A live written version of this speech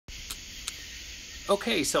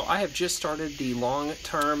Okay, so I have just started the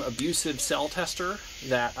long-term abusive cell tester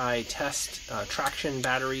that I test traction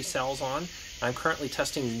battery cells on. I'm currently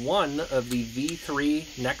testing one of the V3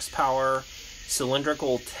 NexPower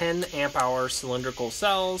cylindrical 10 amp hour cylindrical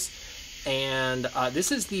cells, and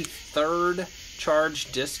this is the third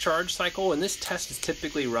charge discharge cycle, and this test is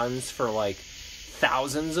typically runs for like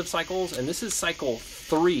thousands of cycles, and this is cycle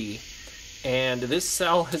 3, and this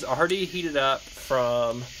cell has already heated up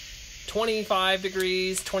from 25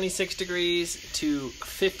 degrees, 26 degrees to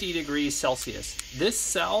 50 degrees Celsius. This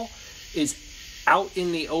cell is out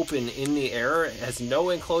in the open in the air. It has no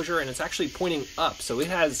enclosure, and it's actually pointing up. So it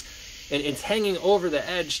has, and it's hanging over the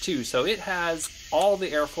edge too. So it has all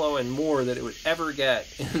the airflow and more that it would ever get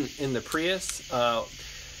in the Prius.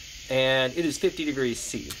 And it is 50 degrees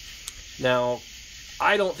C. Now,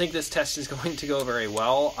 I don't think this test is going to go very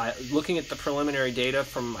well. Looking at the preliminary data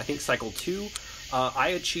from, I think, cycle 2, I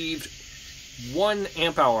achieved 1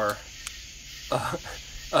 amp hour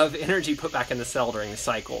of energy put back in the cell during the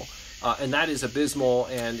cycle, and that is abysmal.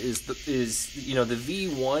 And is the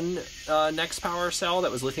V1 NexPower cell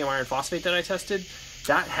that was lithium iron phosphate that I tested,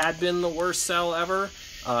 that had been the worst cell ever.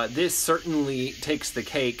 This certainly takes the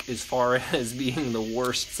cake as far as being the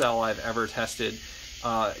worst cell I've ever tested,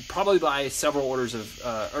 probably by several orders of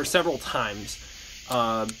or several times.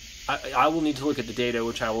 I will need to look at the data,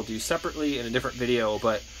 which I will do separately in a different video,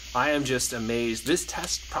 but I am just amazed. This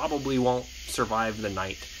test probably won't survive the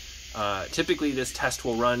night. Typically, this test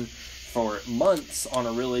will run for months on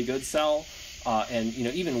a really good cell, and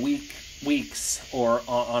even weeks or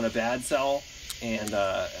on a bad cell. And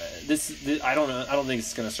this I don't know. I don't think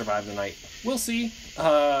it's going to survive the night. We'll see.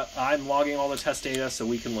 I'm logging all the test data so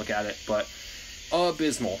we can look at it, but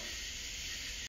abysmal.